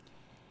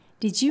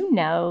Did you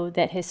know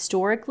that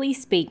historically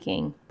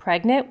speaking,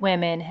 pregnant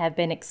women have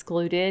been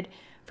excluded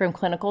from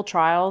clinical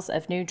trials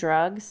of new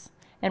drugs?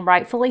 And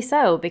rightfully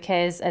so,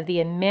 because of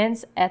the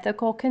immense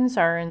ethical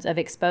concerns of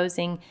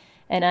exposing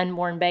an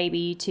unborn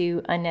baby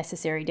to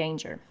unnecessary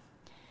danger.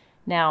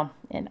 Now,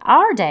 in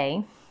our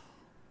day,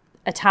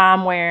 a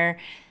time where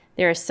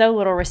there is so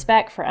little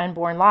respect for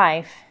unborn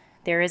life,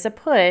 there is a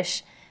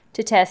push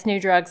to test new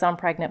drugs on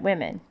pregnant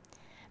women.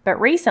 But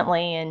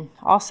recently, and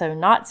also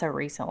not so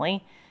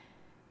recently,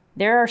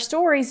 there are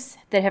stories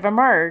that have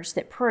emerged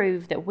that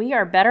prove that we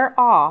are better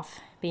off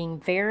being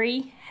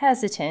very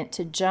hesitant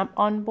to jump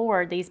on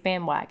board these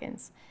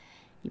bandwagons.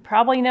 You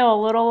probably know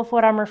a little of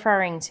what I'm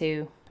referring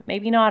to, but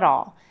maybe not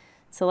all.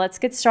 So let's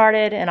get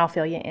started and I'll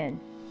fill you in.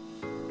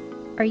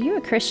 Are you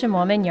a Christian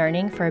woman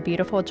yearning for a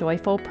beautiful,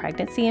 joyful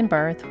pregnancy and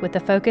birth with a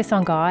focus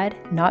on God,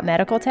 not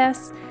medical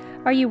tests?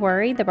 Are you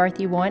worried the birth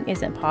you want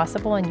isn't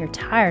possible and you're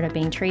tired of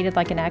being treated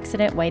like an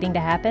accident waiting to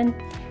happen?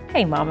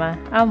 Hey Mama,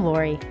 I'm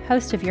Lori,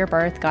 host of Your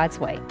Birth God's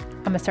Way.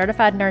 I'm a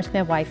certified nurse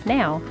midwife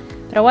now,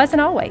 but I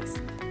wasn't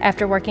always.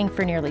 After working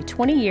for nearly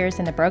 20 years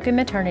in the broken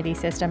maternity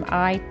system,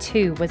 I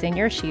too was in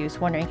your shoes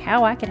wondering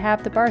how I could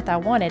have the birth I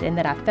wanted and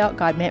that I felt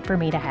God meant for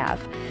me to have.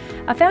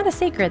 I found a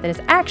secret that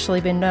has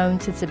actually been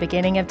known since the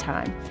beginning of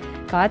time.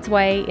 God's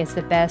way is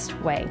the best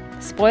way.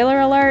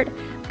 Spoiler alert,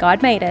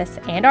 God made us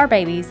and our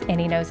babies, and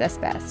He knows us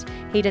best.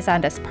 He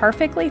designed us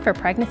perfectly for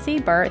pregnancy,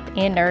 birth,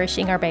 and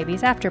nourishing our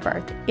babies after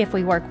birth, if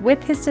we work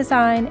with His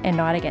design and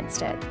not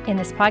against it. In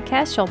this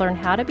podcast, you'll learn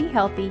how to be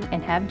healthy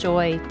and have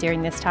joy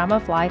during this time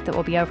of life that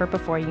will be over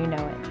before you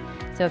know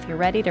it. So if you're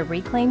ready to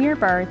reclaim your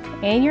birth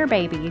and your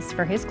babies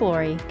for His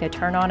glory, go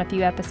turn on a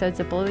few episodes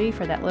of Bluey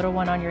for that little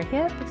one on your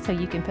hip so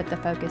you can put the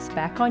focus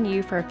back on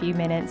you for a few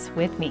minutes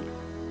with me.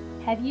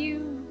 Have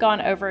you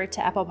gone over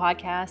to Apple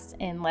Podcasts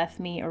and left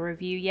me a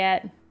review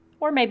yet?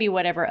 Or maybe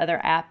whatever other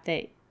app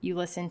that you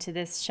listen to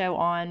this show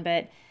on,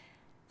 but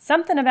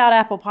something about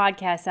Apple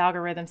Podcasts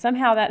algorithm,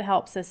 somehow that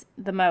helps us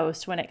the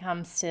most when it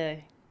comes to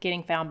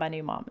getting found by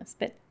new mamas.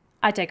 But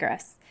I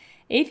digress.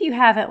 If you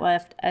haven't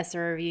left us a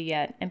review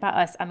yet, and by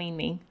us, I mean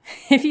me,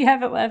 if you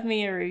haven't left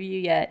me a review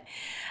yet,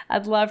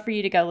 I'd love for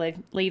you to go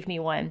leave me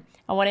one.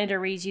 I wanted to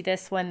read you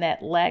this one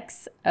that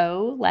Lex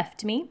O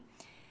left me.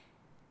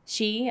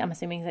 I'm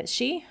assuming that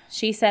she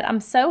said, "I'm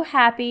so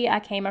happy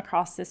I came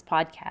across this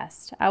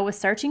podcast. I was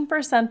searching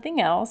for something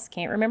else,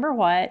 can't remember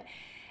what,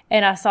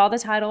 and I saw the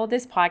title of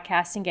this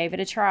podcast and gave it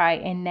a try,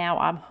 and now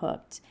I'm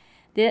hooked.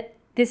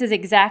 This is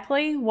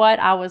exactly what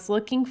I was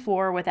looking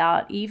for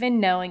without even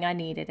knowing I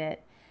needed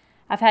it.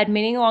 I've had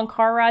many long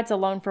car rides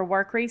alone for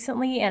work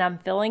recently, and I'm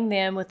filling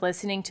them with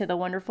listening to the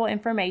wonderful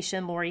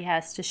information Lori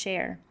has to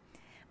share.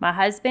 My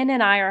husband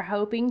and I are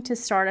hoping to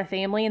start a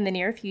family in the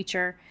near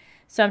future,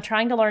 so I'm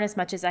trying to learn as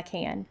much as I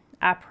can.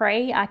 I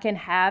pray I can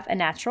have a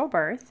natural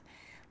birth.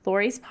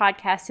 Lori's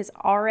podcast has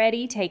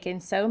already taken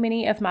so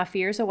many of my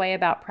fears away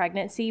about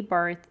pregnancy,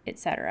 birth,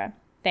 etc.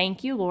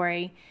 Thank you,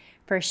 Lori,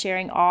 for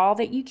sharing all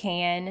that you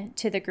can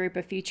to the group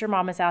of future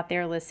mamas out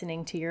there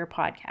listening to your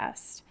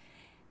podcast."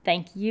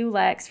 Thank you,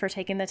 Lex, for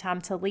taking the time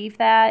to leave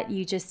that.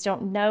 You just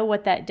don't know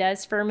what that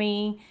does for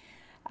me.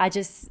 I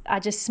just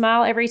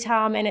smile every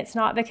time, and it's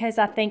not because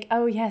I think,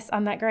 oh yes,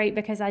 I'm that great,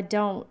 because I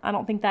don't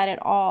think that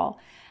at all.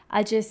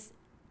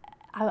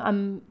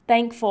 I'm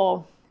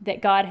thankful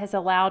that God has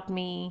allowed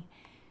me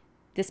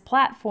this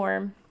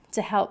platform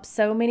to help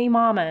so many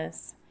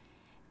mamas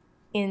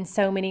in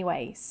so many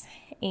ways.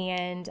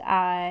 And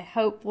I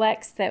hope,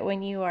 Lex, that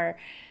when you are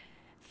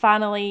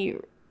finally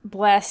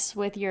blessed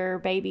with your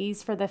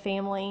babies for the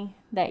family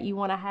that you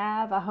want to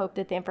have, I hope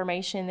that the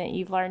information that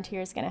you've learned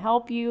here is going to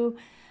help you.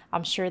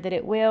 I'm sure that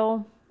it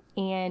will.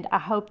 And I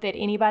hope that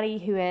anybody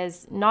who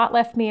has not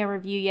left me a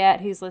review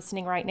yet, who's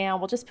listening right now,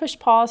 will just push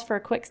pause for a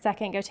quick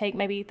second, go take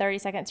maybe 30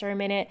 seconds or a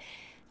minute.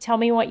 Tell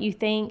me what you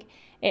think.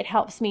 It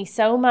helps me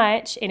so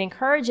much. It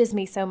encourages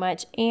me so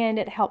much. And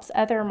it helps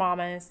other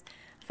mamas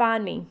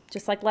find me.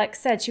 Just like Lex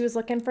said, she was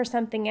looking for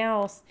something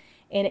else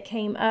and it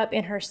came up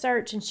in her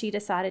search and she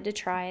decided to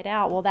try it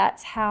out. Well,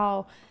 that's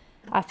how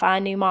I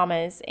find new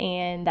mamas,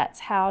 and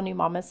that's how new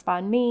mamas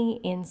find me.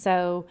 And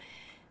so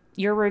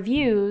your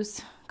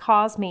reviews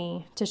cause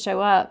me to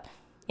show up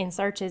in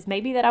searches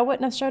maybe that I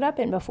wouldn't have showed up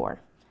in before.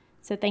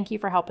 So thank you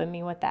for helping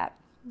me with that.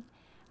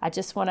 I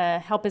just want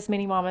to help as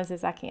many mamas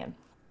as I can.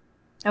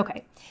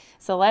 Okay,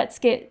 so let's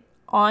get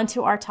on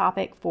to our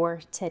topic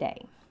for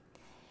today.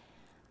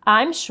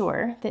 I'm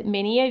sure that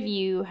many of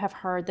you have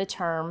heard the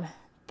term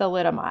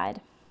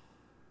thalidomide.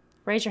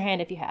 Raise your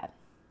hand if you have.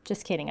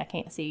 Just kidding, I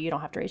can't see you. You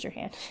don't have to raise your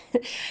hand.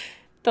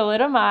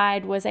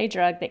 Thalidomide was a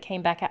drug that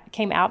came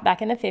out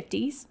back in the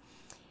 50s.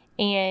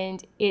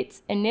 And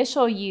its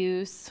initial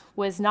use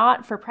was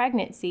not for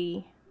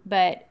pregnancy,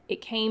 but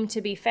it came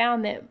to be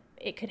found that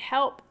it could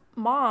help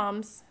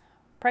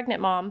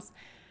pregnant moms,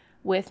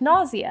 with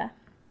nausea.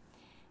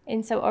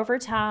 And so over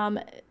time,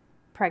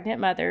 pregnant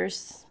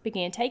mothers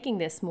began taking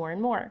this more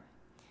and more.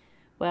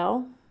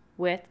 Well,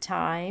 with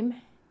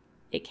time,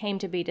 it came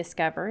to be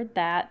discovered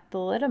that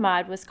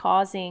thalidomide was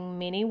causing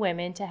many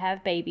women to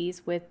have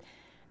babies with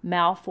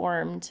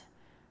malformed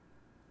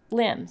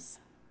limbs,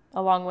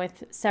 along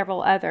with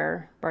several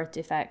other birth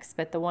defects.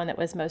 But the one that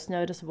was most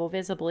noticeable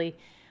visibly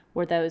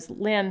were those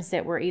limbs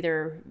that were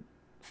either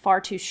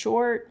far too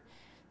short,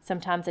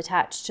 sometimes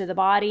attached to the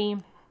body,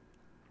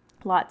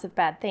 lots of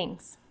bad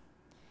things.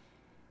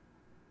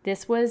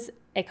 This was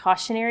a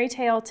cautionary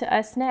tale to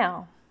us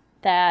now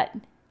that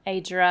a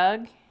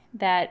drug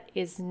that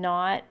is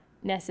not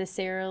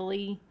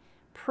necessarily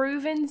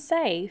proven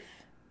safe,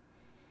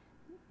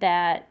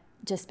 that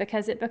just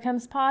because it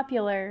becomes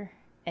popular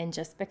and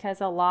just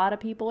because a lot of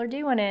people are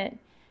doing it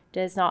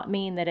does not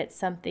mean that it's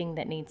something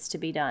that needs to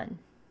be done.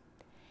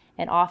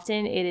 And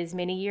often it is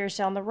many years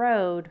down the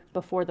road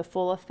before the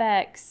full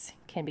effects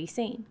can be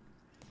seen.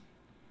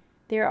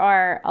 There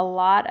are a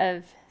lot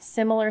of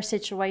similar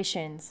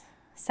situations,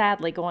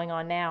 sadly, going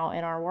on now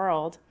in our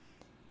world,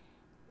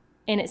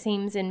 and it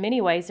seems in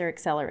many ways they're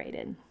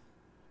accelerated.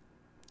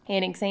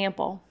 An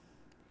example,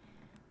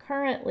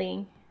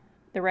 currently,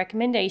 the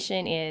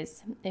recommendation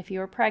is, if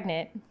you are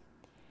pregnant,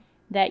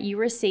 that you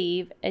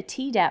receive a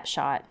Tdap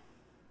shot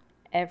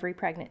every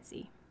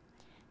pregnancy.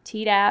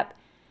 Tdap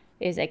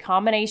is a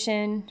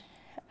combination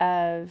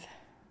of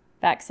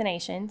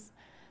vaccinations.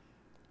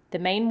 The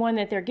main one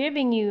that they're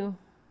giving you,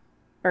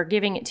 or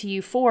giving it to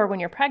you for when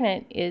you're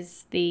pregnant,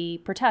 is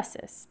the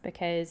pertussis,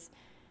 because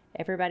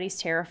everybody's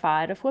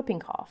terrified of whooping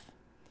cough.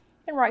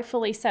 And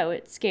rightfully so.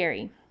 It's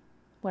scary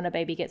when a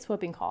baby gets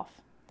whooping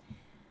cough.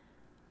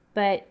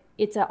 But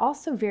it's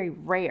also very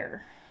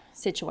rare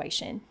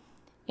situation.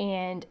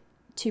 And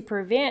to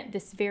prevent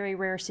this very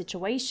rare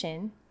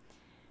situation,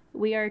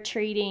 we are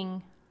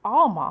treating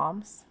all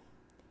moms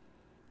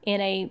in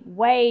a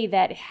way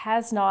that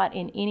has not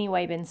in any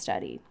way been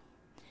studied.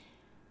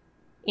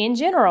 In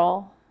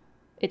general,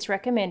 it's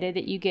recommended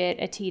that you get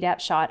a Tdap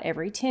shot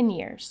every 10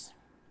 years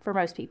for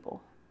most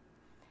people.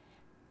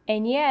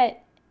 And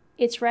yet,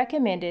 it's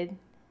recommended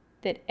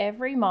that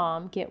every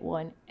mom get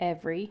one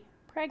every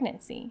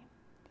pregnancy.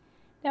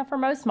 Now, for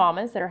most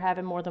mamas that are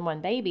having more than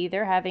one baby,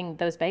 they're having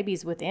those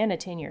babies within a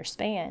 10-year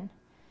span.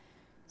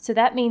 So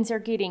that means they're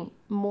getting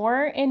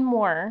more and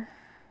more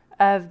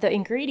of the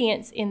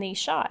ingredients in these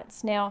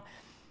shots. Now,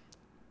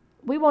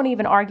 we won't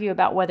even argue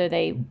about whether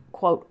they,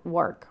 quote,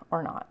 work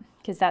or not,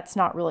 because that's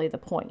not really the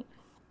point.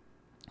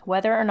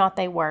 Whether or not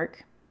they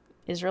work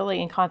is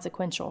really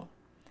inconsequential,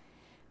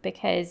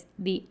 because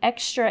the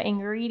extra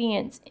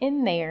ingredients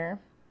in there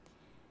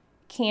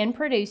can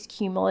produce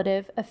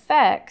cumulative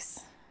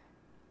effects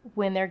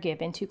when they're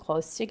given too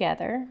close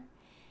together.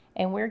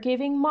 And we're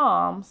giving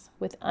moms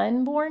with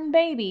unborn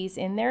babies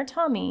in their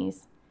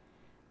tummies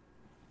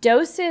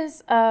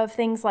doses of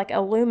things like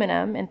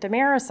aluminum and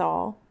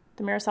thimerosal.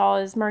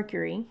 Thimerosal is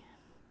mercury,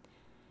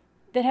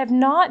 that have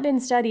not been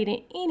studied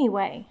in any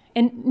way,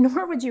 and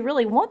nor would you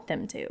really want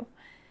them to.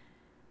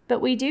 But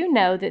we do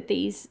know that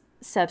these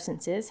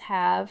substances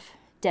have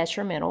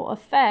detrimental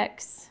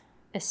effects,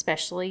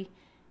 especially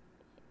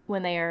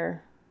when they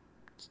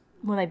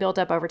build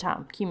up over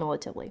time,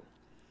 cumulatively.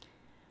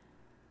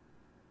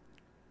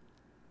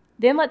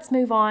 Then let's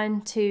move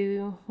on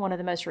to one of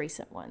the most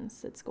recent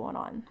ones that's going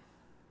on.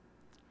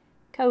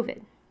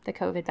 COVID, the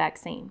COVID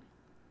vaccine.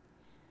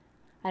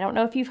 I don't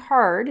know if you've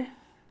heard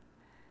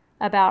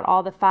about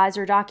all the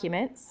Pfizer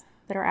documents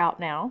that are out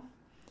now.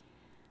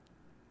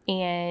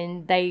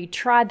 And they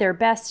tried their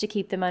best to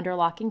keep them under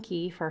lock and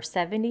key for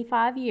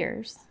 75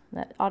 years.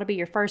 That ought to be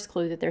your first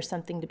clue that there's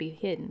something to be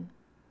hidden.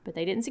 But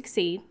they didn't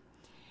succeed.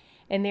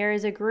 And there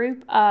is a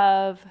group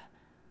of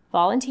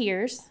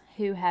volunteers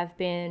who have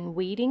been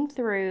weeding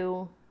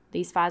through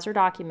these Pfizer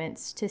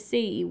documents to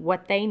see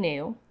what they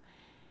knew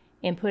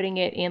and putting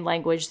it in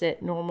language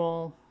that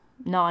normal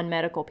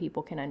non-medical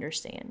people can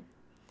understand.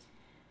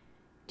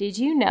 Did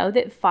you know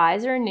that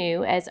Pfizer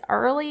knew as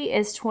early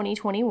as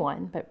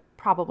 2021, but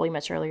probably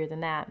much earlier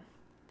than that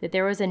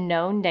there was a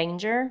known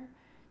danger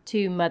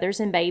to mothers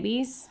and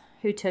babies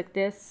who took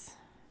this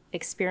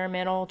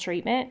experimental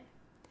treatment?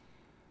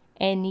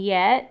 And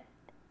yet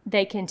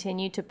they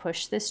continue to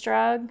push this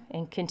drug,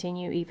 and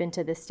continue even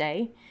to this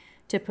day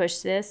to push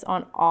this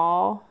on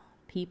all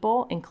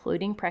people,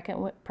 including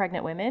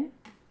pregnant women.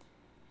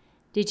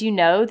 Did you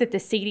know that the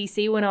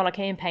CDC went on a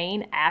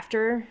campaign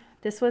after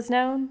this was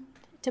known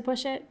to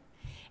push it?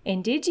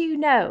 And did you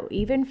know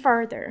even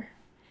further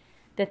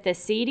that the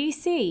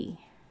CDC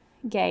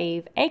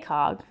gave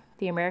ACOG,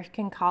 the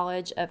American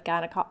College of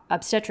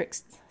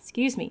Obstetrics,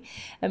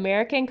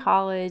 American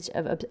College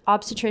of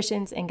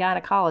Obstetricians and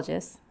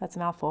Gynecologists, that's a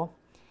mouthful,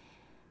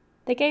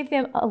 they gave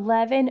them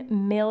 $11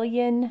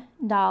 million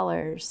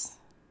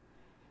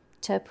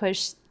to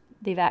push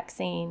the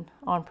vaccine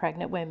on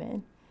pregnant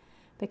women,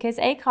 because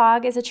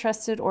ACOG is a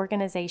trusted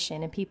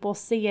organization and people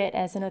see it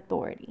as an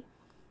authority.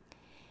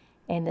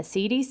 And the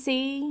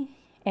CDC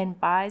and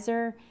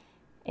Pfizer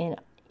and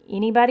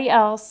anybody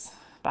else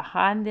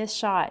behind this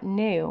shot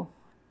knew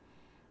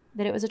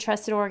that it was a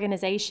trusted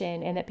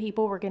organization and that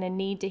people were going to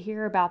need to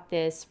hear about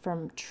this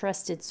from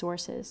trusted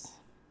sources.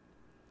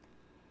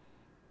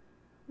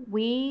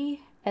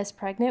 We, as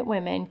pregnant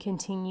women,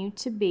 continue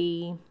to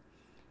be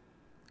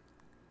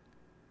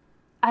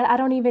I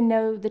don't even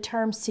know the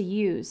terms to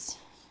use.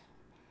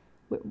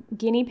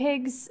 Guinea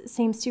pigs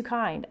seems too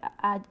kind.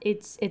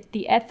 It's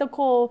the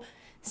ethical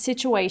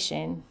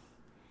situation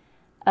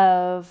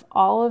of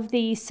all of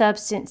these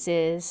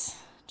substances,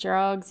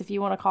 drugs, if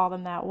you want to call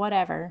them that,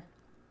 whatever,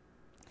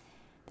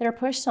 that are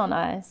pushed on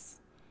us,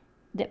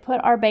 that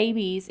put our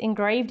babies in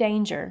grave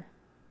danger.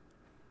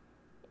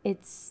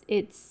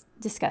 It's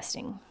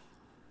disgusting.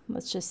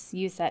 Let's just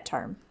use that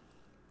term.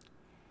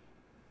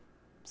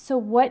 So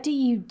what do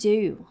you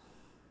do?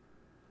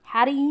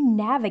 How do you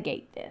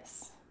navigate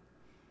this?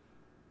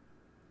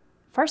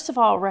 First of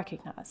all,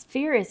 recognize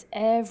fear is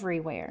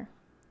everywhere.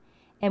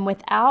 And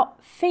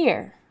without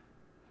fear,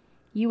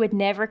 you would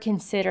never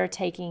consider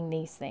taking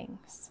these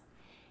things.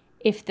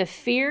 If the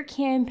fear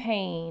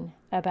campaign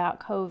about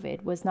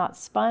COVID was not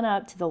spun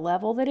up to the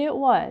level that it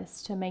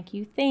was to make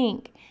you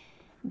think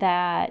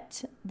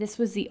that this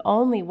was the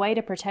only way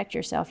to protect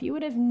yourself, you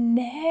would have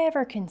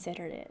never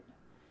considered it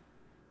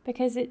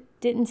because it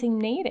didn't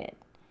seem needed.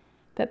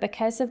 But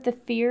because of the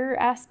fear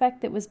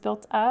aspect that was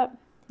built up,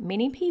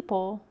 many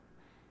people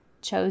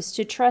chose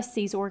to trust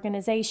these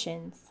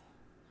organizations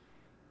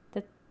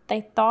that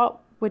they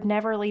thought would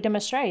never lead them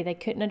astray. They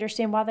couldn't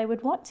understand why they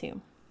would want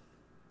to.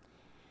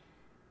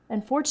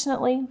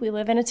 Unfortunately, we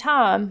live in a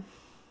time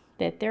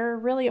that there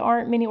really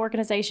aren't many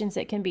organizations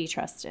that can be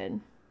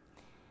trusted.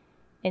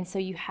 And so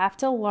you have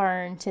to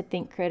learn to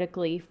think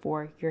critically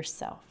for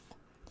yourself.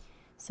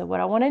 So what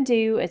I want to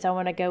do is I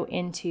want to go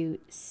into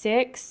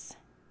 6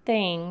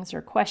 things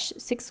or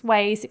 6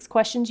 ways, 6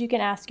 questions you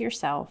can ask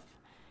yourself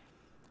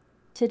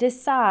to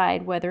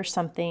decide whether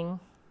something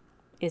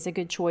is a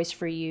good choice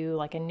for you,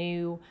 like a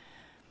new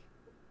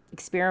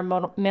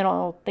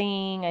experimental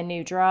thing, a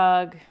new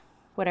drug,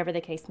 whatever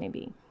the case may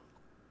be.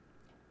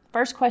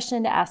 First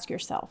question to ask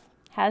yourself,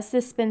 has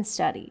this been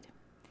studied?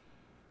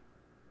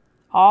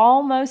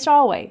 Almost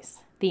always,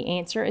 the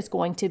answer is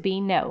going to be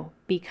no,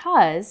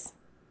 because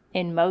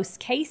in most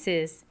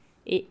cases,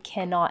 it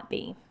cannot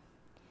be.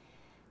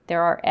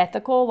 There are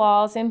ethical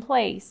laws in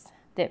place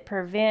that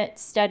prevent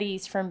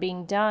studies from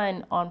being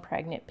done on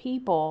pregnant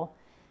people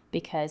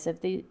because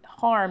of the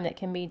harm that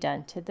can be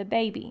done to the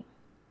baby.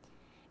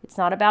 It's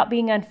not about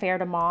being unfair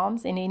to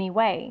moms in any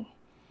way.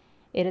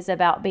 It is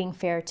about being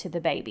fair to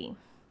the baby.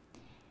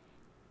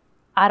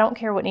 I don't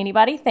care what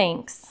anybody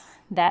thinks.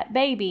 That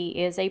baby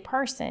is a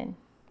person,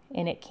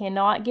 and it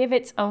cannot give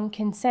its own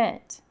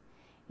consent.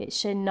 It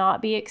should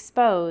not be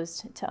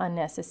exposed to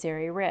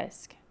unnecessary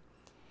risk.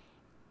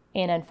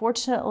 And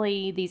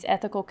unfortunately, these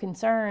ethical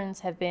concerns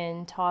have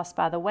been tossed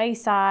by the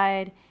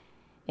wayside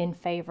in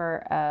favor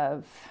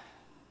of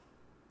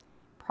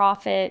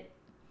profit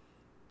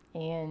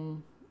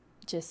and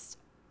just,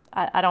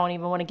 I don't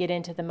even want to get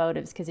into the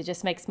motives because it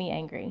just makes me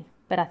angry,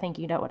 but I think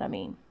you know what I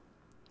mean.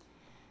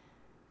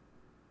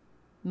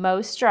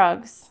 Most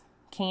drugs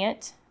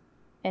can't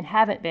and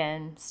haven't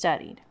been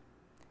studied.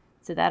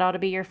 So that ought to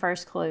be your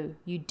first clue.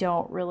 You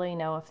don't really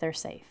know if they're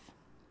safe.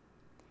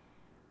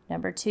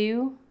 Number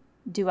 2,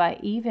 do I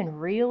even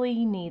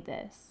really need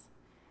this?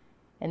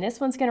 And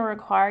this one's going to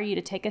require you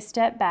to take a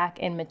step back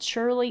and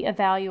maturely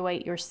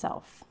evaluate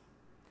yourself,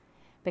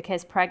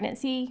 because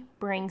pregnancy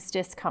brings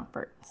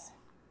discomforts.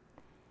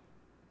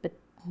 But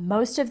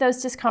most of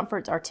those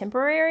discomforts are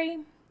temporary,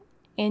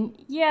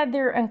 and yeah,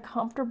 they're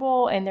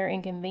uncomfortable and they're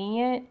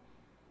inconvenient,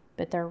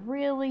 but they're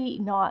really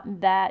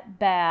not that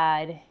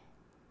bad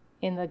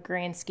in the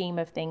grand scheme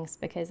of things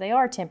because they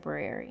are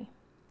temporary.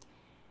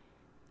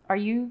 Are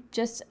you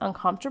just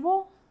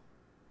uncomfortable?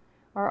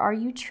 Or are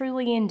you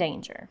truly in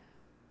danger?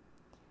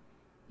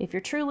 If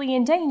you're truly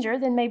in danger,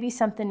 then maybe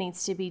something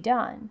needs to be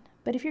done.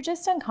 But if you're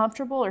just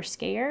uncomfortable or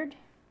scared,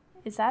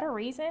 is that a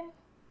reason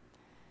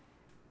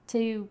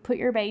to put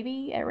your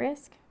baby at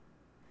risk?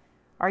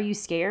 Are you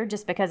scared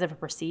just because of a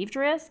perceived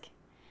risk?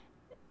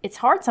 It's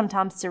hard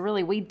sometimes to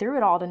really weed through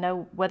it all to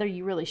know whether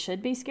you really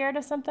should be scared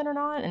of something or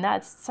not. And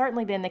that's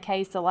certainly been the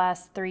case the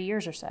last 3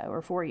 years or so,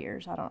 or 4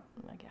 years. I don't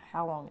know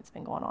how long it's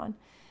been going on.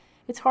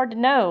 It's hard to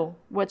know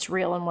what's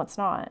real and what's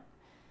not.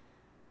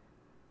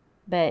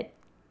 But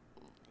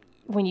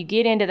when you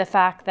get into the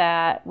fact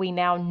that we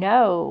now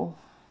know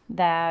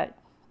that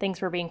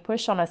things were being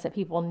pushed on us that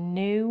people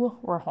knew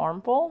were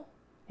harmful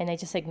and they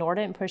just ignored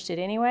it and pushed it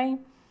anyway,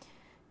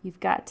 you've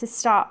got to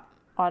stop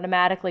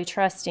automatically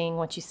trusting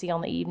what you see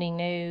on the evening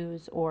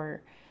news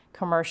or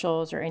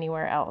commercials or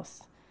anywhere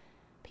else.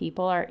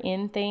 People are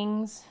in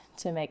things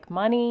to make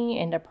money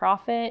and to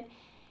profit.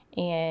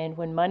 And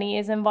when money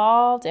is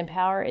involved and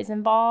power is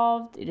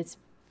involved, it is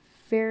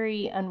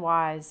very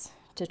unwise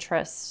to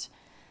trust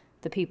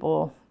the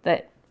people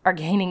that are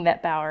gaining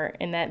that power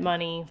and that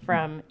money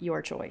from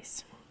your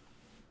choice.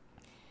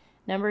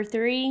 Number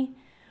 3,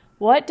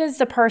 what does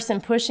the person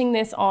pushing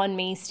this on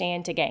me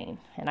stand to gain?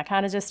 And I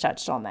kind of just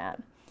touched on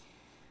that.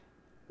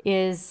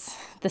 Is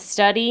the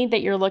study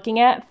that you're looking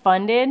at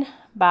funded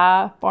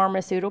by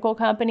pharmaceutical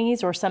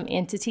companies or some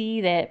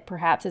entity that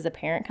perhaps is a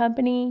parent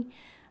company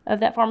of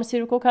that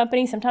pharmaceutical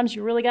company? Sometimes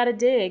you really got to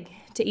dig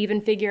to even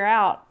figure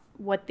out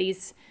what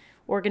these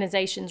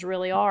organizations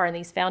really are and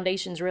these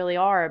foundations really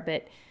are.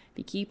 But If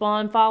you keep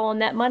on following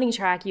that money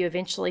track, you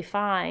eventually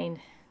find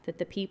that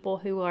the people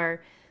who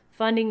are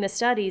funding the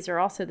studies are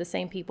also the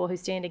same people who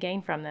stand to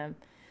gain from them.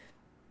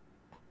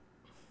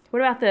 What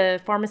about the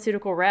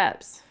pharmaceutical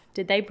reps?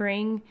 Did they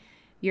bring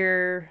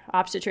your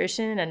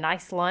obstetrician a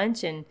nice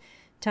lunch and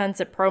tons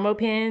of promo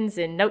pens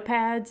and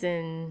notepads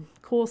and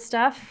cool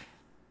stuff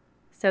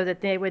so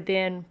that they would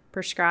then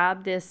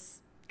prescribe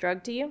this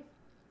drug to you?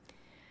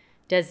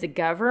 Does the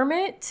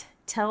government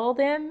tell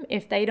them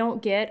if they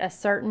don't get a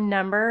certain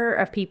number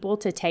of people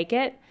to take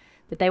it,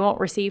 that they won't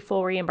receive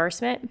full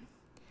reimbursement?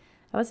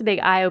 That was a big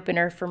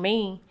eye-opener for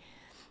me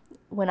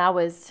when I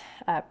was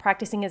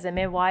practicing as a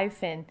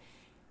midwife. And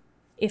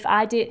if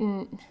I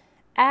didn't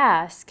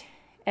ask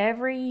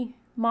every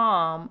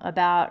mom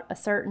about a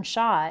certain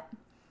shot,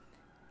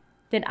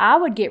 then I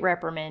would get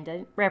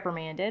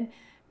reprimanded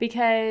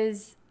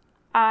because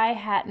I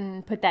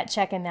hadn't put that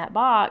check in that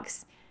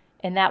box,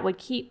 and that would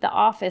keep the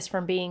office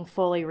from being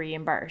fully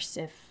reimbursed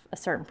if a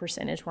certain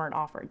percentage weren't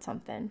offered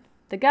something.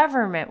 The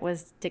government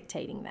was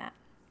dictating that.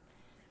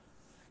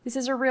 This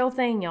is a real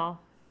thing, y'all.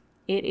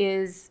 It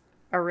is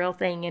a real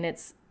thing, and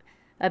it's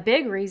a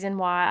big reason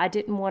why I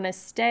didn't want to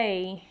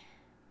stay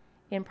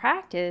in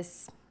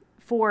practice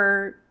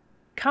for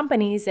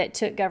companies that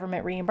took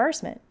government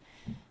reimbursement,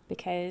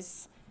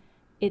 because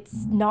it's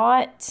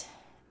not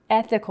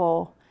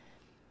ethical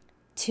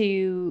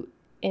to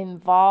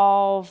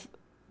involve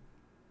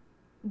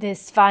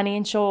this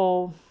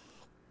financial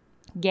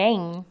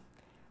gain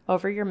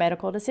over your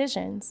medical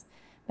decisions.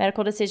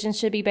 Medical decisions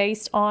should be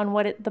based on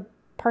what the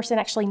person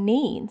actually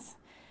needs,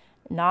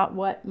 not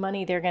what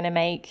money they're going to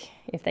make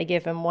if they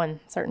give them one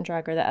certain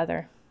drug or the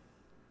other.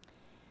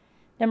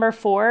 Number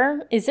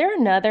 4, is there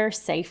another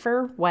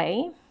safer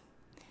way?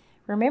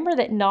 Remember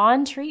that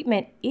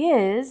non-treatment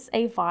is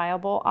a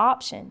viable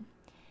option.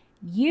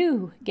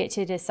 You get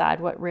to decide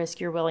what risk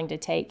you're willing to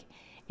take,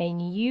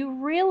 and you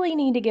really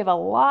need to give a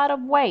lot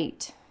of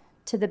weight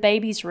to the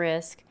baby's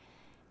risk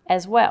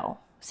as well,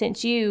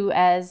 since you,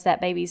 as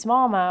that baby's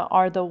mama,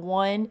 are the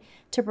one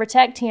to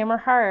protect him or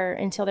her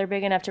until they're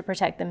big enough to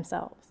protect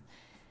themselves.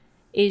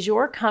 Is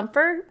your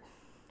comfort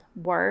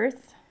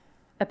worth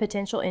a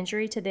potential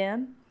injury to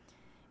them?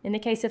 In the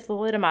case of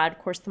thalidomide, of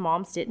course, the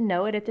moms didn't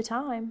know it at the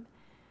time,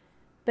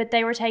 but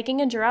they were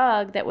taking a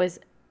drug that was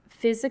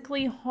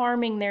physically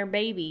harming their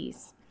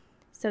babies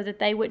so that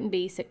they wouldn't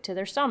be sick to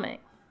their stomach.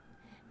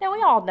 Now,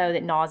 we all know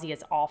that nausea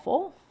is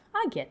awful.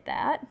 I get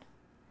that.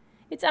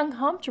 It's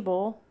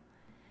uncomfortable,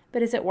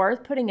 but is it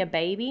worth putting a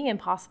baby in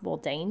possible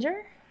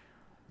danger?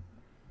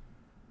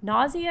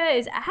 Nausea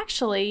is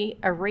actually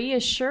a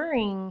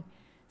reassuring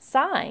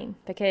sign,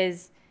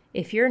 because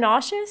if you're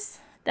nauseous,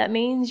 that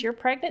means your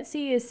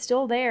pregnancy is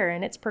still there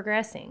and it's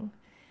progressing.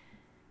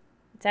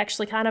 It's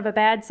actually kind of a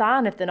bad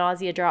sign if the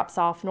nausea drops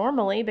off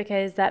normally,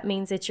 because that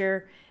means that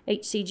your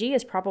HCG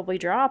is probably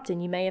dropped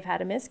and you may have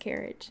had a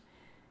miscarriage.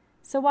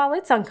 So while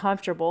it's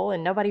uncomfortable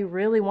and nobody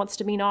really wants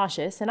to be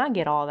nauseous, and I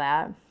get all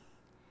that,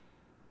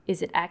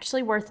 is it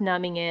actually worth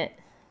numbing it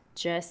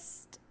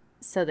just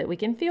so that we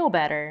can feel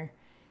better,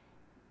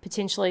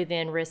 potentially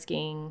then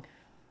risking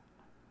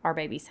our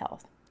baby's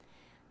health?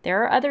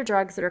 There are other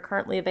drugs that are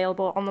currently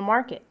available on the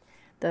market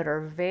that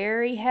are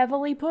very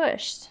heavily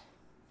pushed,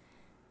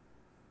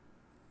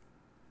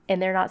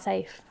 and they're not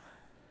safe.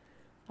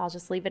 I'll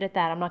just leave it at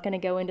that. I'm not going to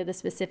go into the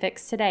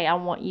specifics today. I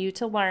want you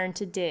to learn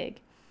to dig.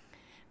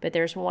 But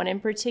there's one in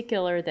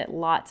particular that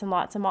lots and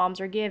lots of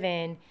moms are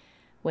given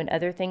when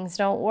other things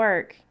don't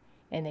work,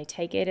 and they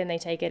take it and they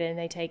take it and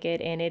they take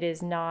it, and it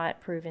is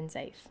not proven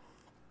safe.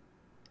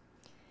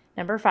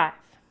 Number 5.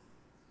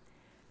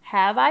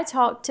 Have I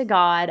talked to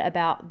God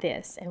about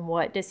this, and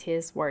what does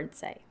His Word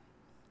say?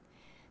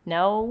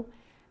 No,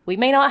 we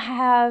may not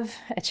have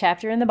a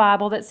chapter in the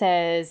Bible that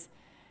says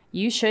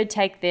you should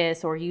take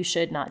this or you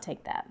should not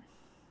take that.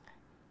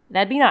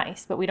 That'd be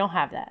nice, but we don't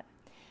have that.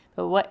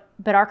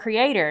 But our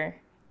Creator,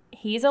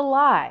 He's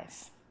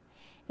alive,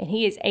 and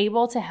He is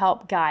able to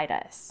help guide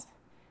us.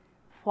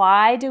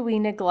 Why do we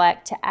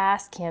neglect to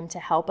ask Him to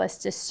help us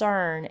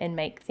discern and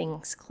make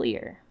things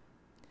clear?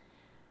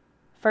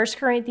 1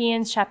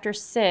 Corinthians chapter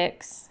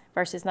 6,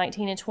 verses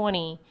 19 and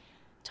 20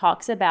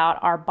 talks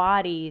about our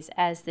bodies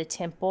as the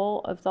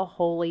temple of the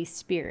Holy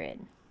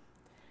Spirit.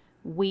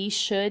 We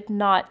should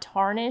not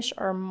tarnish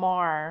or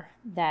mar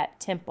that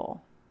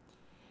temple.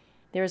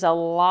 There's a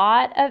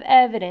lot of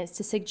evidence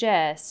to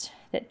suggest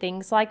that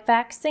things like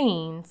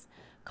vaccines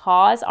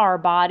cause our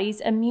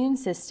body's immune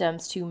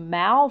systems to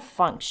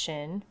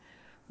malfunction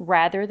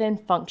rather than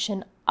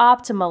function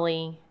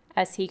optimally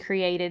as He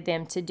created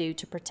them to do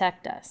to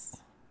protect us.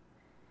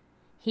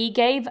 He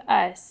gave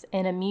us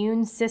an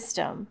immune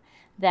system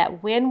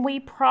that when we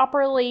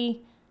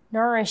properly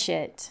nourish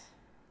it,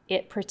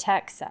 it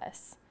protects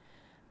us.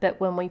 But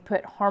when we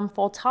put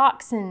harmful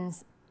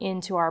toxins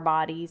into our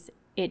bodies,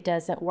 it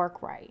doesn't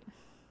work right.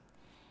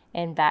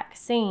 And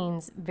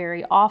vaccines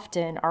very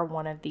often are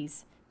one of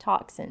these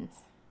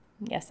toxins.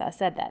 Yes, I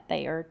said that.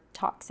 They are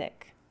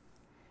toxic.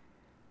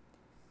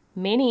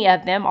 Many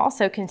of them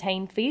also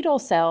contain fetal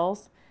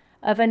cells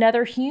of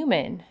another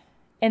human,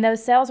 And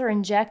those cells are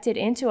injected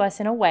into us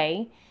in a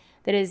way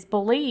that is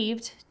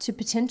believed to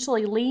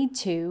potentially lead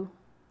to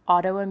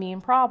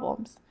autoimmune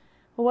problems.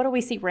 Well, what do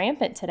we see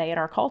rampant today in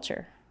our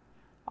culture?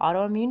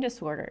 Autoimmune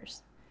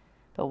disorders.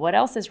 But what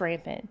else is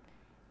rampant?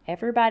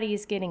 Everybody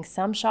is getting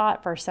some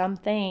shot for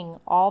something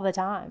all the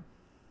time.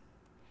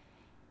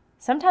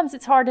 Sometimes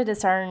it's hard to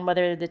discern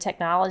whether the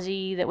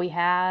technology that we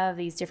have,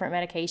 these different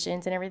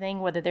medications and everything,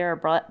 whether they're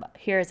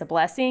here as a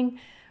blessing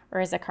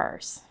or as a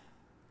curse.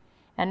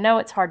 I know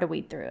it's hard to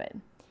weed through it.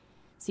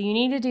 So you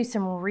need to do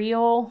some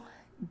real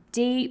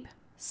deep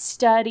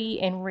study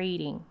and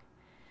reading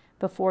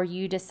before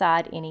you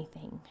decide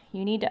anything.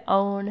 You need to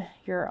own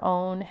your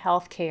own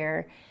health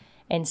care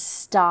and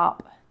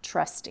stop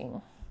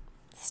trusting.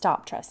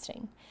 Stop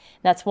trusting.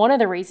 That's one of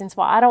the reasons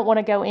why I don't want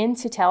to go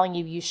into telling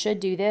you you should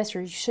do this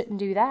or you shouldn't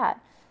do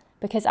that,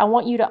 because I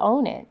want you to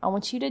own it. I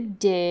want you to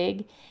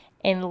dig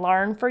and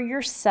learn for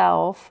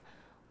yourself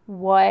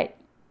what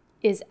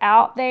is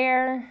out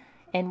there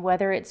and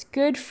whether it's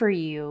good for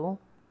you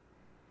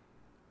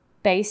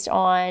based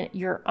on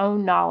your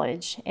own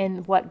knowledge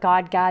and what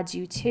God guides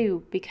you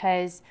to.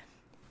 Because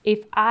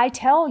if I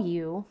tell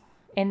you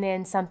and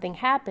then something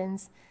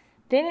happens,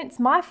 then it's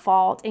my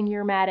fault and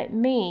you're mad at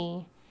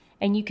me,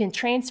 and you can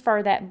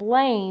transfer that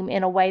blame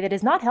in a way that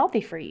is not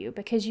healthy for you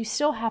because you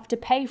still have to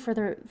pay for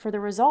the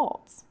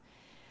results.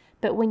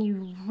 But when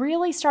you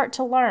really start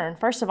to learn,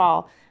 first of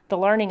all, the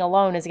learning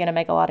alone is going to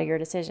make a lot of your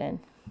decision.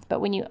 But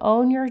when you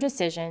own your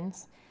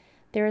decisions,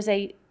 there is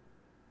a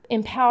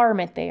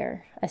empowerment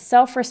there, a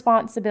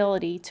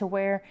self-responsibility to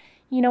where,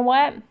 you know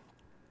what?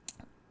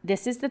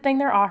 This is the thing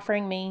they're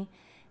offering me.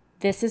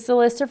 This is the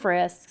list of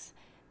risks.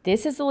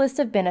 This is the list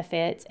of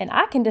benefits. And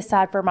I can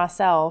decide for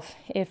myself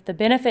if the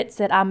benefits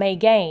that I may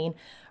gain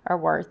are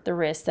worth the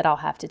risk that I'll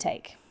have to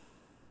take.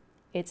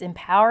 It's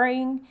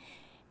empowering,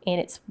 and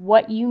it's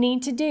what you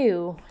need to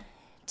do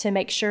to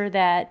make sure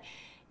that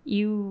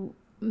you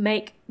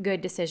make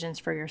good decisions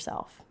for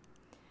yourself.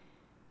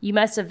 You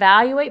must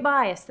evaluate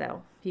bias,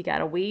 though. You got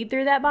to weed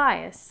through that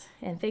bias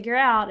and figure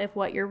out if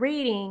what you're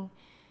reading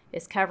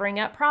is covering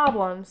up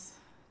problems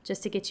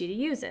just to get you to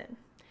use it.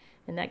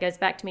 And that goes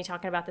back to me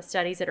talking about the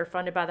studies that are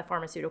funded by the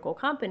pharmaceutical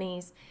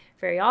companies.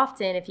 Very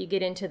often, if you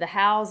get into the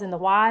hows and the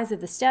whys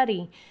of the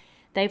study,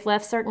 they've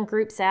left certain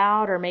groups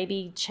out or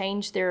maybe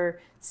changed their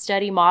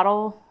study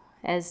model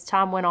as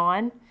time went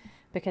on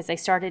because they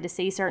started to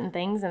see certain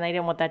things and they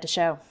didn't want that to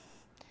show.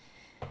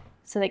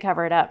 So they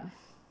cover it up.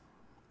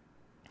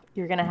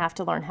 You're going to have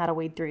to learn how to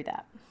weed through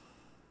that.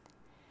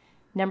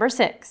 Number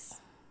 6,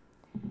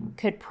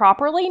 could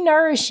properly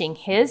nourishing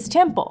his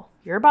temple,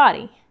 your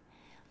body,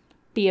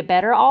 be a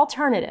better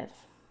alternative?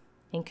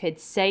 And could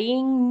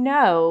saying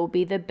no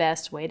be the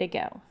best way to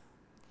go?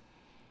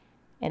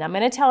 And I'm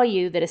going to tell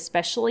you that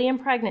especially in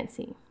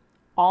pregnancy,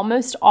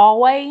 almost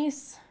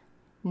always,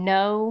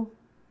 no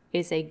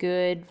is a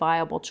good,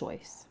 viable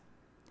choice.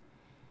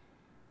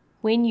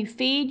 When you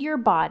feed your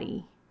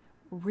body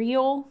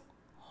real,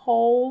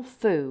 whole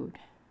food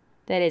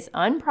that is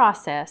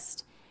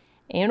unprocessed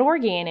and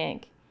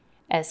organic,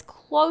 as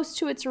close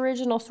to its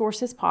original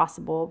source as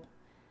possible,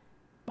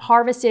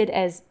 harvested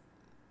as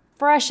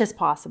fresh as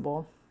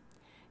possible,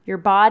 your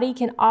body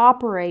can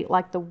operate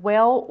like the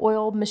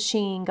well-oiled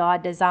machine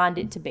God designed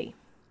it to be.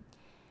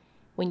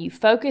 When you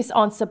focus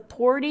on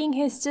supporting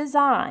His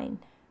design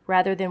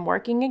rather than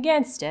working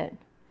against it,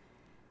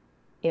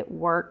 it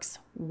works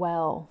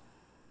well.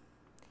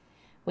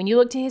 When you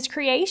look to His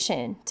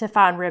creation to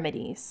find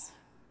remedies,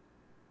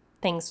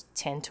 things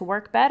tend to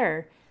work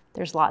better.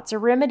 There's lots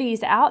of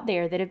remedies out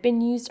there that have been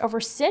used over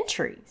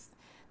centuries.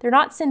 They're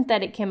not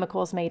synthetic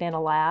chemicals made in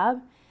a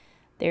lab.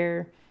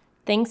 They're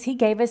things He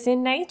gave us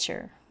in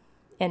nature.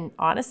 And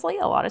honestly,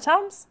 a lot of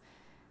times,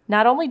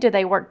 not only do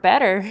they work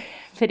better,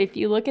 but if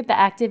you look at the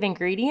active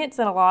ingredients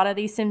in a lot of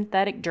these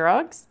synthetic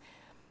drugs,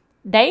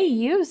 they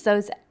use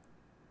those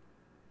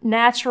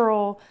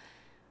natural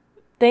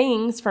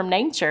things from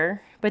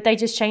nature, but they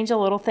just change a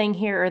little thing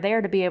here or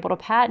there to be able to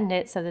patent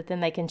it so that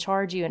then they can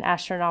charge you an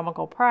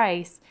astronomical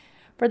price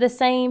for the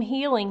same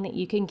healing that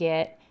you can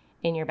get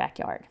in your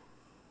backyard.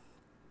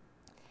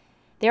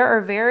 There are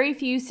very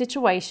few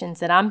situations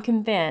that I'm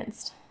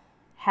convinced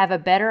have a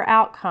better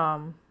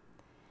outcome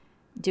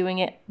doing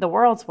it the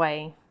world's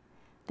way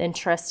than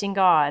trusting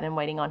God and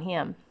waiting on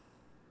Him.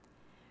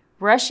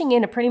 Rushing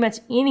into pretty much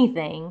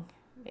anything,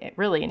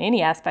 really in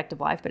any aspect of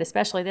life, but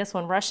especially this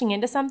one, rushing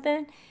into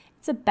something,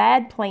 it's a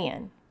bad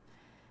plan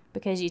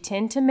because you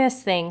tend to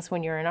miss things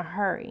when you're in a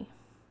hurry.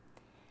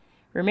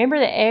 Remember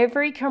that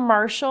every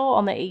commercial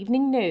on the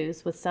evening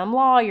news with some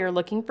lawyer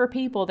looking for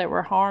people that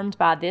were harmed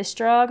by this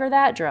drug or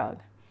that drug,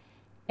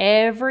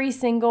 every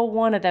single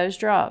one of those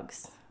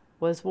drugs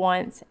was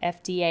once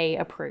FDA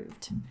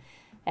approved.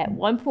 At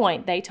one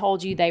point, they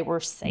told you they were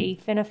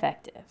safe and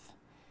effective.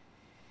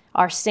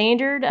 Our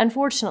standard,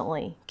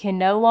 unfortunately, can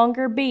no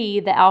longer be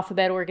the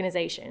alphabet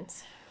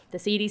organizations, the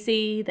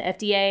CDC, the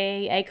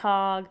FDA,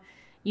 ACOG,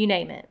 you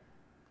name it.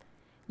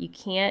 You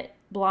can't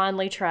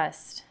blindly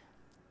trust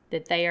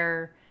that they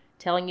are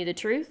telling you the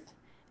truth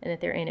and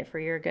that they're in it for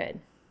your good.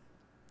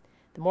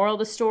 The moral of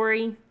the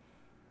story,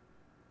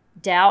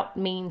 doubt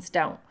means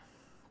don't.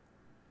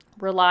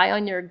 Rely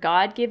on your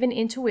God-given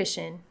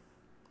intuition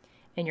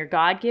and your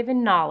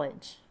God-given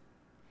knowledge,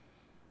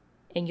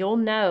 and you'll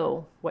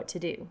know what to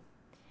do.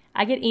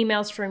 I get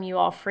emails from you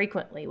all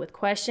frequently with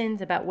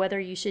questions about whether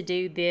you should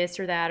do this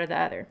or that or the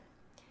other.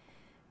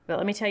 But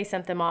let me tell you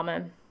something,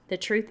 Mama. The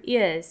truth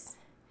is,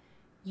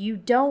 you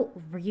don't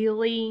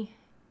really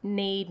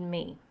need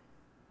me.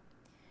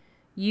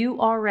 You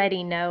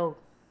already know.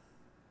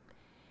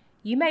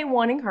 You may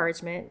want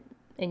encouragement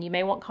and you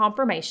may want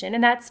confirmation,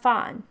 and that's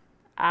fine.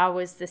 I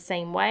was the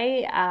same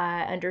way.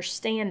 I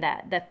understand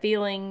that. The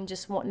feeling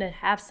just wanting to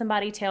have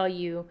somebody tell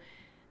you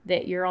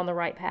that you're on the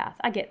right path.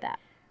 I get that.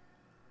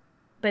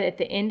 But at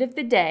the end of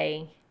the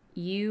day,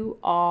 you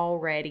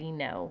already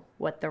know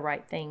what the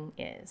right thing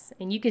is.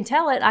 And you can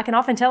tell it. I can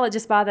often tell it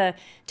just by the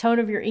tone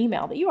of your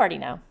email that you already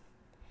know.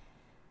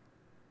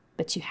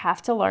 But you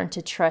have to learn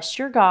to trust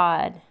your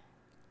God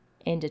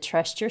and to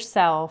trust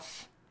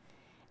yourself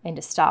and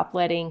to stop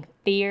letting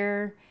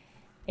fear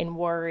and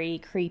worry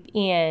creep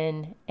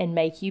in and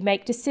make you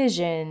make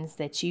decisions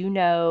that you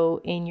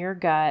know in your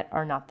gut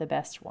are not the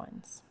best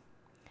ones.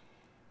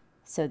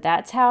 So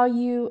that's how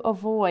you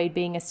avoid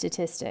being a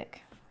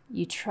statistic.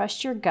 You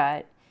trust your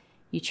gut,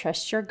 you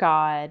trust your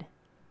God,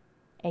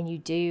 and you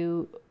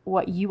do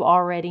what you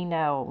already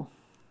know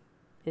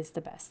is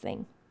the best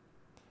thing.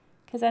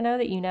 Because I know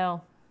that you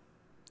know.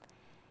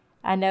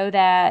 I know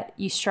that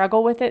you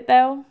struggle with it,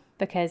 though,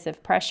 because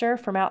of pressure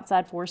from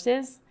outside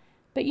forces,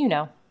 but you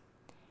know.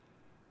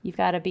 You've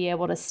got to be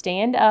able to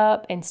stand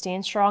up and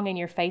stand strong in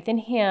your faith in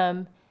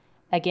Him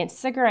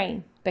against the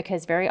grain,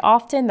 because very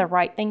often the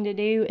right thing to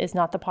do is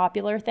not the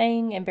popular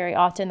thing, and very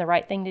often the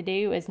right thing to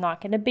do is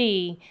not going to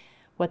be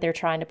what they're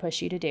trying to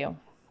push you to do.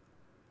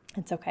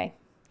 It's okay.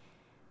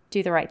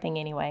 Do the right thing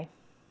anyway.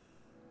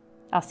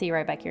 I'll see you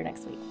right back here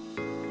next week.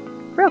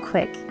 Real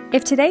quick,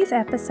 if today's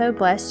episode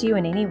blessed you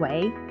in any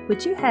way,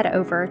 would you head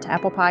over to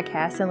Apple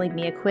Podcasts and leave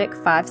me a quick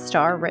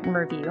 5-star written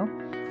review?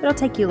 It'll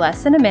take you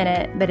less than a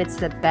minute, but it's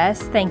the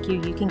best thank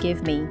you can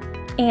give me.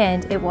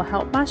 And it will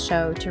help my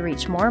show to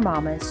reach more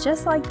mamas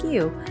just like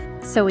you,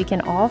 so we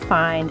can all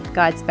find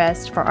God's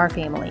best for our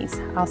families.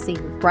 I'll see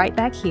you right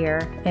back here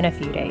in a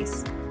few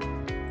days.